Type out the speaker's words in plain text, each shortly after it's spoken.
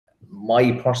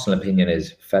my personal opinion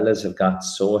is fellas have got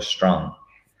so strong,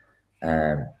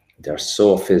 they're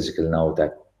so physical now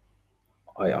that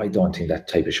I don't think that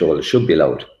type of shoulder should be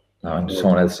allowed. Now, and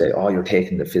someone else say, oh, you're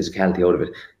taking the physicality out of it.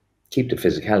 Keep the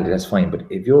physicality, that's fine. But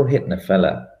if you're hitting a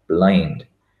fella blind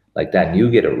like that and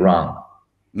you get it wrong,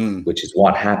 which is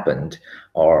what happened,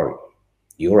 or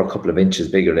you're a couple of inches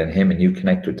bigger than him and you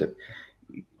connect with it,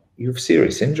 you have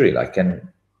serious injury. Like, and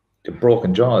the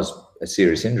broken jaw is a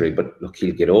serious injury, but look,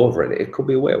 he'll get over it. It could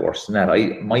be way worse than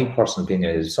that. My personal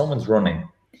opinion is if someone's running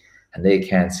and they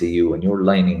can't see you and you're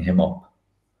lining him up,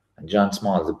 and John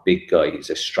Small is a big guy, he's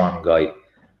a strong guy,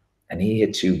 and he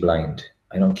hits you blind,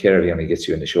 I don't care if he only gets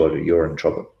you in the shoulder, you're in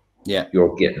trouble. Yeah.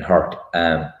 You're getting hurt.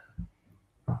 And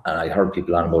I heard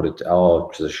people on about it, oh,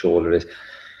 to the shoulder,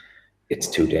 it's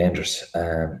too dangerous.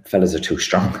 Fellas are too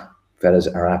strong. Fellas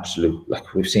are absolute,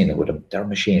 like we've seen it with them, they're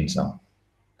machines now.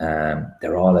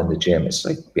 They're all in the gym. It's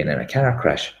like being in a car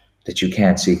crash that you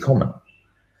can't see coming.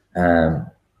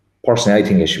 Personally, I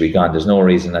think it should be gone. There's no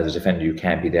reason as a defender you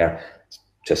can't be there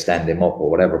to stand him up or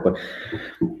whatever, but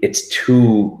it's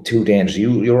too dangerous.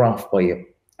 You're off by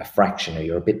a fraction, or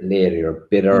you're a bit late, or you're a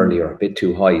bit early, or a bit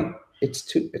too high. It's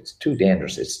too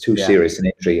dangerous. It's too serious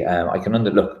an injury. I can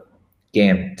look,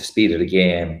 the speed of the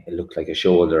game, it looked like a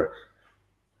shoulder,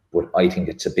 but I think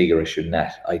it's a bigger issue than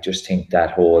that. I just think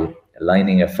that whole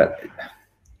lining effect,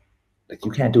 like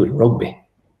you can't do it in rugby,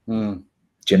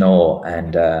 you know,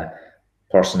 and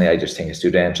personally, I just think it's too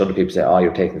dangerous. Other people say, oh,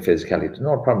 you're taking the physicality. There's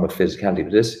no problem with physicality,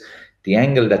 but the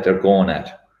angle that they're going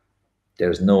at,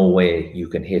 there's no way you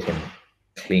can hit him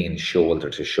clean shoulder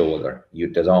to shoulder.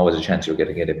 There's always a chance you're going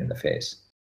to get him in the face.